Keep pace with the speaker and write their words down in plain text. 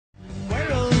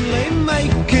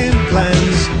making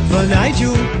plans for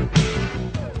Nigel.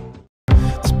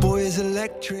 This boy is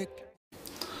electric.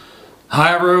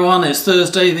 Hi everyone, it's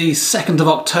Thursday the 2nd of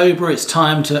October. It's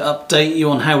time to update you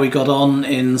on how we got on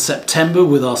in September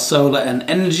with our solar and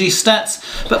energy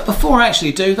stats. But before I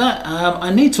actually do that,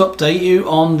 I need to update you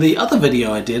on the other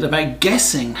video I did about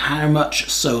guessing how much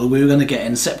solar we were going to get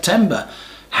in September.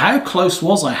 How close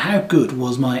was I? How good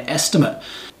was my estimate?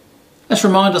 Let's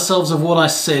remind ourselves of what I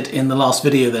said in the last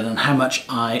video then and how much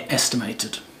I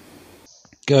estimated.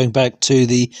 Going back to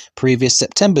the previous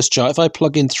September's chart, if I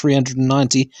plug in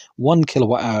 391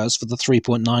 kilowatt hours for the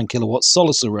 3.9 kilowatt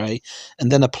Solis array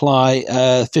and then apply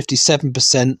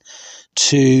 57%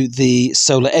 to the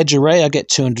solar edge array, I get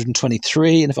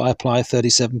 223, and if I apply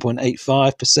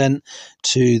 37.85%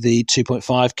 to the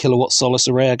 2.5 kilowatt Solis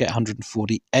array, I get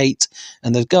 148.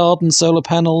 And the garden solar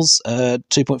panels,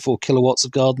 2.4 kilowatts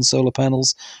of garden solar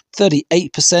panels,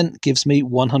 38% gives me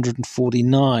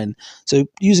 149. So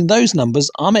using those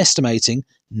numbers, I'm estimating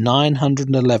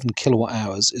 911 kilowatt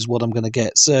hours is what I'm going to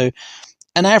get. So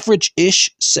an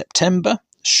average-ish September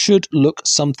should look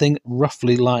something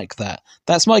roughly like that.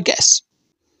 That's my guess.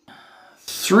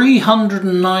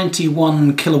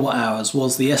 391 kilowatt hours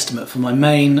was the estimate for my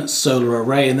main solar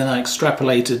array, and then I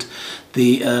extrapolated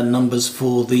the numbers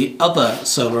for the other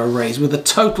solar arrays with a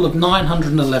total of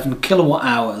 911 kilowatt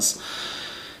hours.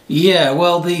 Yeah,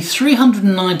 well, the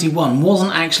 391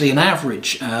 wasn't actually an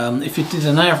average. If you did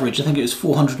an average, I think it was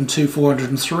 402,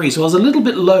 403. So I was a little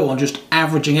bit low on just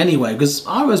averaging anyway, because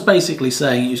I was basically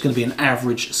saying it was going to be an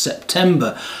average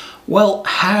September. Well,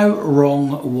 how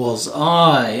wrong was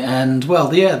I? And,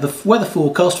 well, yeah, the weather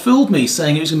forecast fooled me,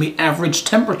 saying it was going to be average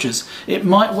temperatures. It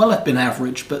might well have been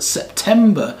average, but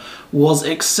September was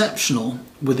exceptional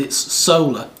with its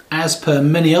solar. As per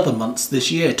many other months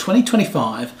this year,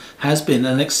 2025 has been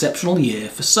an exceptional year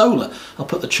for solar. I'll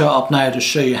put the chart up now to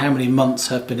show you how many months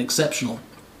have been exceptional.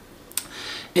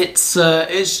 It's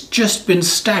just been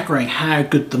staggering how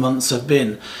good the months have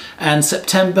been, and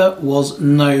September was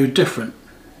no different.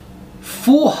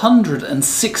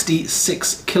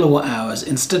 466 kilowatt hours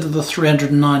instead of the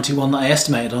 391 that I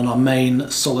estimated on our main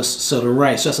Solis solar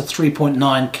array. So that's a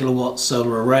 3.9 kilowatt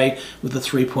solar array with a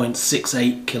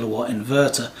 3.68 kilowatt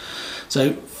inverter.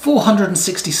 So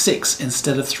 466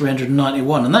 instead of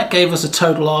 391, and that gave us a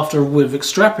total after we've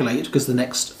extrapolated, because the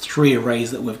next three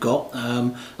arrays that we've got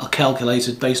are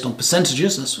calculated based on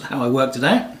percentages. That's how I worked it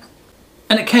out.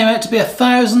 And it came out to be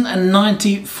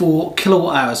 1,094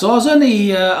 kilowatt hours. So I was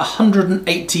only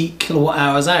 180 kilowatt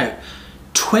hours out,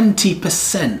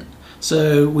 20%.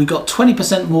 So we got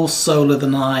 20% more solar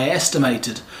than I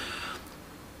estimated.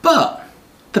 But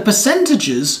the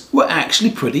percentages were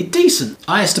actually pretty decent.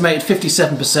 I estimated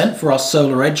 57% for our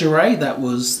solar edge array. That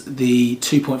was the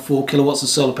 2.4 kilowatts of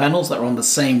solar panels that were on the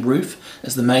same roof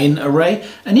as the main array.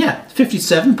 And yeah,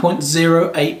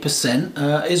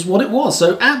 57.08% is what it was.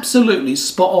 So absolutely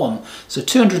spot on. So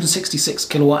 266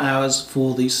 kilowatt hours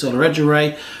for the solar edge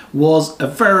array was a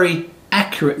very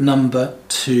accurate number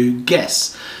to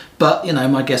guess. But, you know,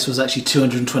 my guess was actually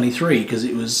 223 because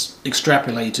it was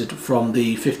extrapolated from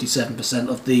the 57%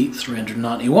 of the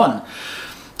 391.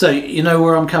 So you know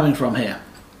where I'm coming from here.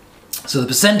 So the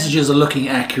percentages are looking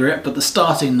accurate, but the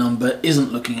starting number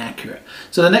isn't looking accurate.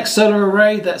 So the next solar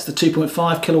array, that's the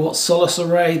 2.5 kilowatt Solis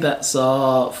array. That's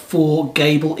our 4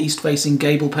 gable, east-facing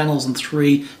gable panels and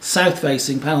 3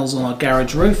 south-facing panels on our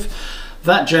garage roof.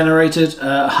 That generated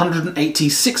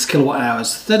 186 kilowatt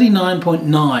hours,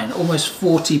 39.9, almost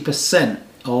 40%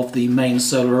 of the main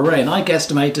solar array. And I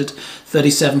guesstimated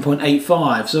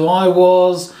 37.85. So I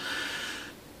was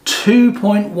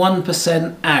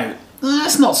 2.1% out.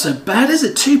 That's not so bad, is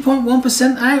it?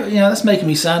 2.1% out? You know, that's making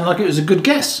me sound like it was a good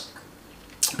guess.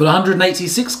 But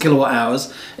 186 kilowatt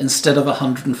hours instead of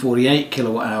 148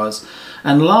 kilowatt hours.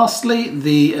 And lastly,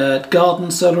 the garden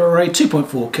solar array,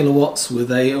 2.4 kilowatts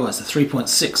with it's a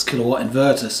 3.6 kilowatt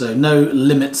inverter, so no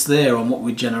limits there on what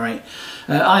we generate.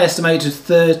 I estimated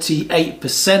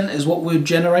 38% is what we would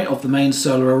generate of the main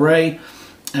solar array,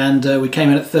 and we came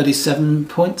in at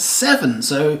 37.7,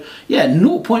 so yeah,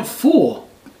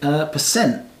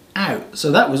 0.4% out.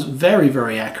 So that was very,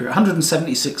 very accurate.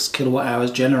 176 kilowatt hours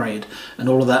generated, and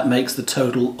all of that makes the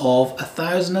total of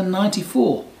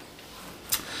 1,094.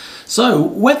 So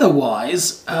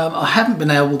weather-wise, I haven't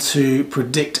been able to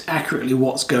predict accurately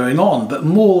what's going on, but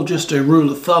more just a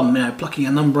rule of thumb, you know, plucking a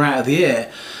number out of the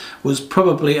air was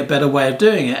probably a better way of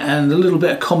doing it, and a little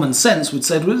bit of common sense would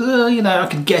say, well, you know, I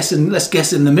could guess let's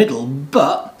guess in the middle,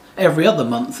 but every other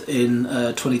month in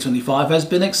 2025 has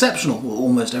been exceptional, well,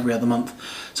 almost every other month.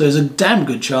 So there's a damn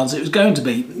good chance it was going to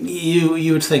be.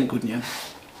 You would think, wouldn't you?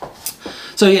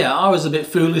 So yeah, I was a bit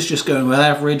foolish just going with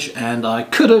average, and I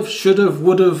could have, should have,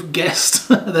 would have guessed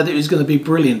that it was going to be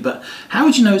brilliant, but how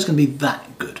would you know it's going to be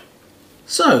that good?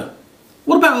 So,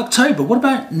 what about October? What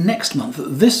about next month,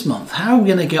 this month? How are we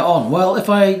going to get on? Well,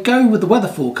 if I go with the weather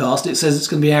forecast, it says it's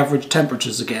going to be average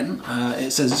temperatures again.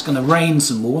 It says it's going to rain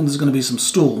some more and there's going to be some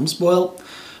storms. Well,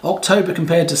 October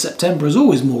compared to September is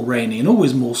always more rainy and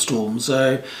always more storms,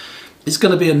 so it's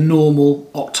going to be a normal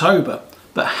October.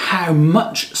 But how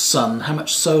much sun, how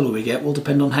much solar we get will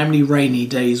depend on how many rainy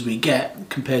days we get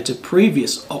compared to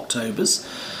previous Octobers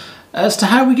as to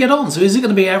how we get on. So is it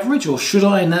going to be average, or should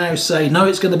I now say no,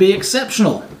 it's going to be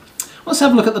exceptional? Let's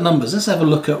have a look at the numbers. Let's have a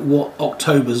look at what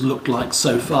October's looked like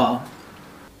so far.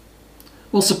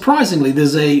 Well, surprisingly,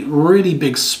 there's a really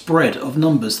big spread of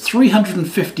numbers.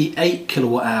 358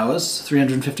 kilowatt hours,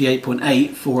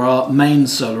 358.8 for our main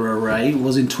solar array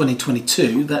was in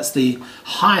 2022. That's the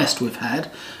highest we've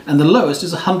had. And the lowest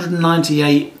is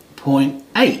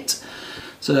 198.8.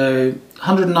 So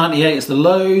 198 is the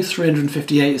low,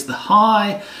 358 is the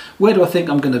high. Where do I think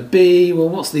I'm going to be? Well,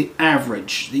 what's the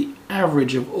average? The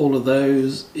average of all of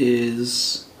those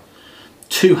is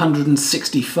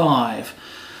 265.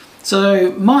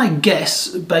 So my guess,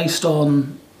 based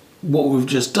on what we've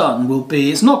just done, will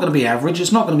be it's not going to be average,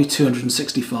 it's not going to be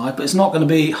 265, but it's not going to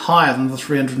be higher than the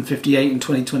 358 in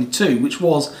 2022, which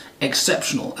was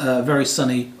exceptional, a very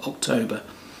sunny October.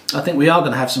 I think we are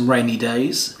going to have some rainy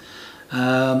days,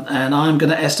 and I'm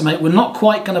going to estimate we're not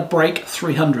quite going to break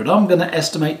 300. I'm going to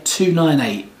estimate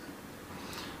 298.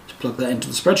 Just plug that into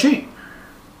the spreadsheet.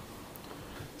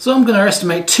 So I'm going to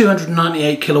estimate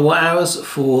 298 kilowatt hours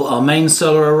for our main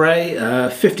solar array,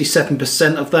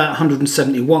 57% of that,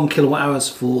 171 kilowatt hours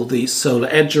for the solar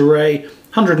edge array,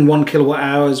 101 kilowatt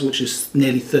hours, which is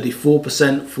nearly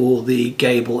 34% for the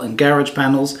gable and garage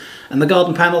panels, and the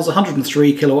garden panels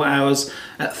 103 kilowatt hours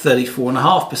at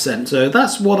 34.5%. So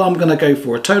that's what I'm going to go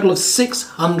for, a total of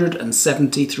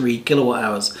 673 kilowatt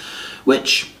hours,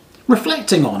 which,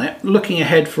 reflecting on it, looking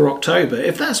ahead for October,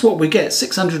 if that's what we get,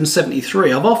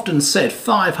 673, I've often said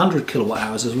 500 kilowatt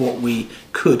hours is what we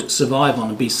could survive on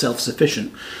and be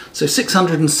self-sufficient. So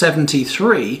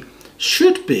 673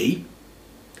 should be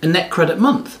a net credit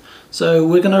month. So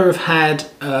we're going to have had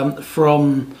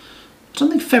from, I don't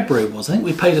think February was, I think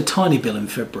we paid a tiny bill in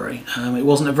February. It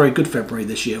wasn't a very good February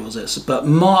this year, was it? But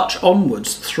March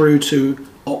onwards through to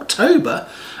October,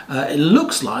 it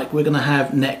looks like we're going to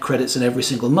have net credits in every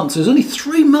single month. So there's only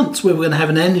 3 months where we're going to have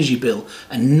an energy bill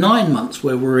and 9 months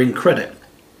where we're in credit.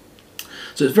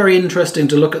 So it's very interesting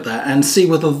to look at that and see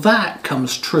whether that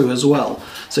comes true as well.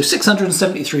 So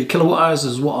 673 kilowatt hours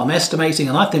is what I'm estimating,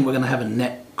 and I think we're going to have a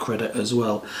net credit as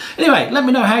well. Anyway, let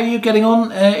me know how you're getting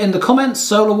on in the comments,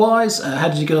 solar-wise. How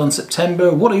did you get on in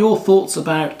September? What are your thoughts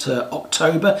about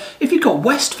October? If you've got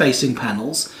west-facing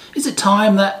panels, is it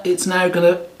time that it's now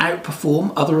going to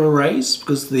outperform other arrays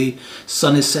because the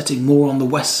sun is setting more on the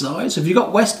west side? So if you've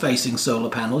got west-facing solar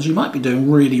panels, you might be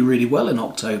doing really, really well in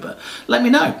October. Let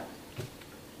me know.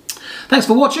 Thanks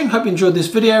for watching. Hope you enjoyed this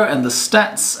video and the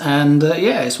stats, and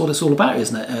yeah, it's what it's all about,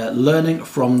 isn't it? Learning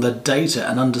from the data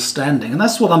and understanding, and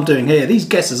that's what I'm doing here. These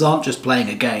guesses aren't just playing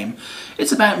a game.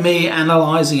 It's about me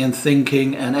analysing and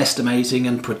thinking and estimating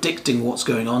and predicting what's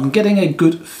going on, getting a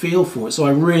good feel for it, so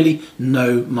I really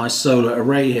know my solar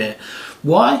array here.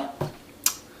 Why?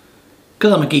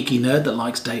 Because I'm a geeky nerd that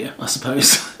likes data, I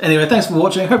suppose. Anyway, thanks for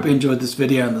watching. I hope you enjoyed this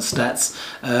video and the stats.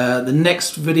 The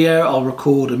next video I'll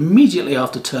record immediately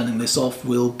after turning this off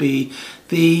will be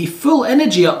the full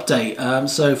energy update.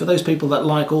 So for those people that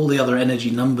like all the other energy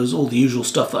numbers, all the usual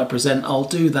stuff that I present, I'll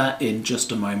do that in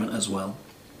just a moment as well.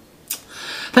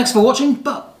 Thanks for watching,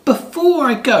 but before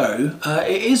I go,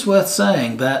 it is worth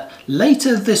saying that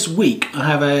later this week I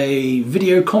have a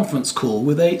video conference call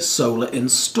with a solar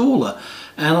installer,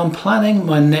 and I'm planning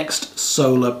my next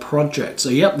solar project. So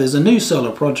yep, there's a new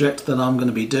solar project that I'm going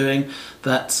to be doing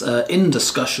that's in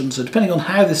discussion. So depending on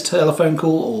how this telephone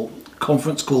call or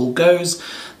conference call goes,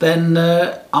 then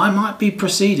I might be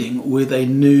proceeding with a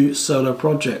new solar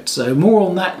project. So more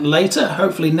on that later.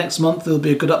 Hopefully next month there'll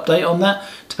be a good update on that,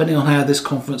 depending on how this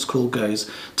conference call goes.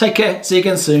 Take care, see you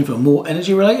again soon for more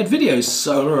energy related videos,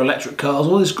 solar, electric cars,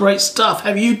 all this great stuff.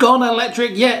 Have you gone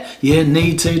electric yet? You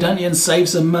need to, don't you, and save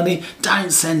some money?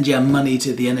 Don't send your money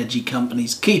to the energy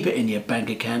companies, keep it in your bank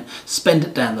account, spend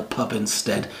it down the pub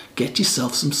instead. Get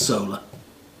yourself some solar.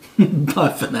 Bye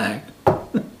for now.